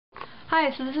Hi,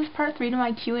 so this is part 3 to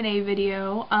my Q&A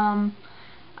video. I'm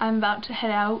about to head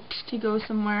out to go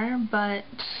somewhere, but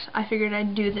I figured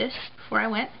I'd do this before I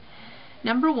went.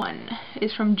 Number 1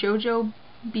 is from Jojo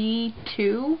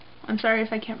B2. I'm sorry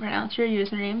if I can't pronounce your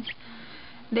usernames.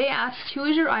 They asked, who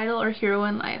is your idol or hero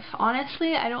in life?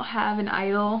 Honestly, I don't have an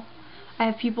idol. I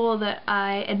have people that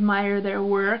I admire their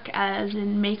work, as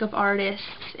in makeup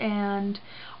artists and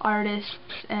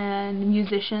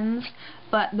musicians,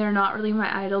 but they're not really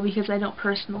my idol because I don't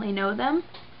personally know them.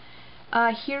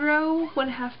 Hero would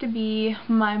have to be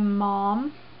my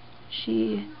mom.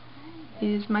 She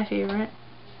is my favorite.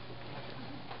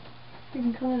 You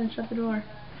can come in and shut the door.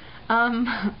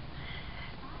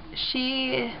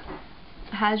 She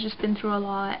has just been through a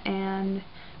lot, and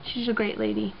she's a great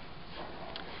lady.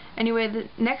 Anyway, the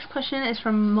next question is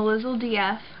from Melizzle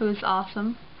DF, who is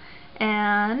awesome,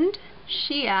 and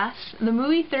she asks, the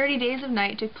movie 30 Days of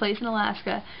Night took place in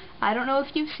Alaska. I don't know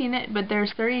if you've seen it, but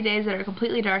there's 30 days that are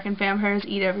completely dark and vampires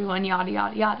eat everyone, yada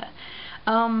yada yada.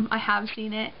 I have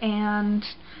seen it, and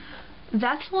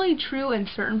that's only true in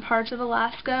certain parts of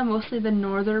Alaska, mostly the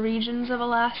northern regions of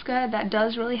Alaska. That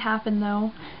does really happen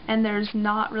though, and there's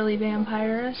not really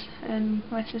vampires, and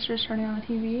my sister's turning on the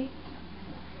TV.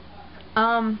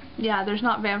 Yeah, there's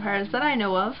not vampires that I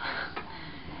know of.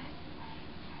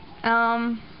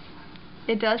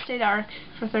 It does stay dark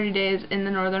for 30 days in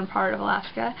the northern part of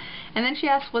Alaska. And then she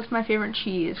asked, what's my favorite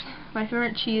cheese? My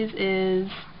favorite cheese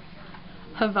is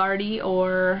Havarti,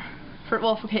 or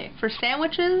for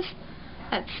sandwiches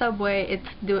at Subway, it's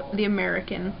the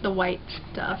American, the white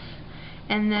stuff.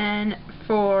 And then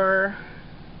for,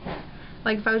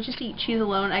 like, if I was just to eat cheese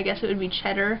alone, I guess it would be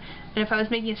cheddar. And if I was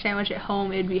making a sandwich at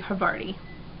home, it would be Havarti.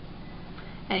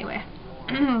 Anyway.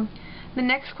 The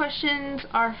next questions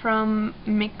are from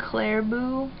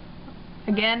McClareboo.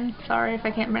 Again, sorry if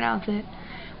I can't pronounce it.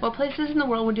 What places in the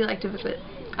world would you like to visit?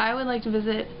 I would like to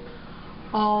visit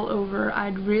all over.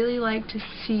 I'd really like to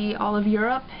see all of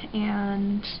Europe,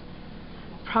 and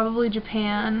probably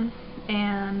Japan,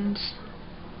 and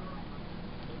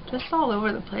just all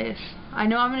over the place. I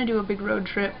know I'm going to do a big road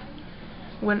trip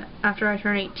after I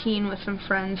turn 18 with some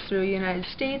friends through the United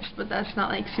States, but that's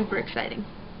not like super exciting.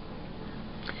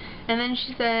 And then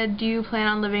she said, do you plan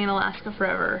on living in Alaska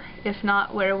forever? If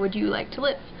not, where would you like to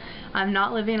live? I'm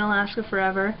not living in Alaska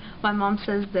forever. My mom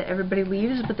says that everybody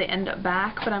leaves, but they end up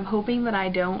back, but I'm hoping that I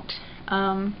don't.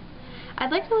 I'd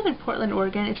like to live in Portland,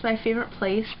 Oregon. It's my favorite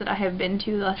place that I have been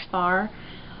to thus far.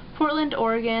 Portland,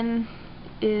 Oregon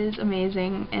is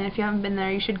amazing, and if you haven't been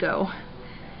there, you should go.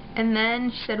 And then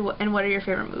she said, and what are your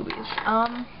favorite movies?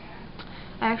 I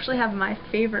actually have my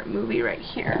favorite movie right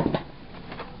here.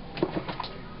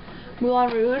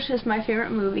 Moulin Rouge is my favorite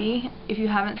movie. If you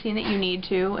haven't seen it, you need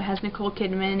to. It has Nicole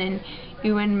Kidman and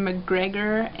Ewan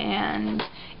McGregor, and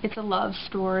it's a love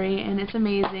story, and it's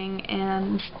amazing,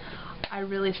 and I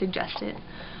really suggest it.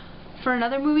 For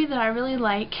another movie that I really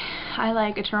like, I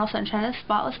like Eternal Sunshine of the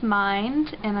Spotless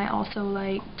Mind, and I also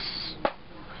liked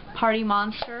Party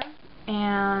Monster,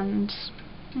 and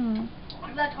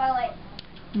What about Twilight?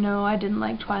 No, I didn't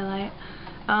like Twilight.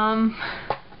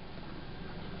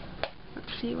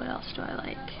 Let's see, what else do I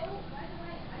like?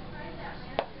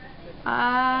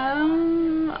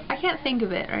 I can't think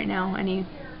of it right now,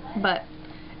 but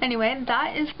anyway,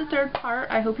 that is the third part.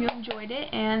 I hope you enjoyed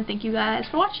it, and thank you guys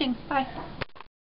for watching. Bye.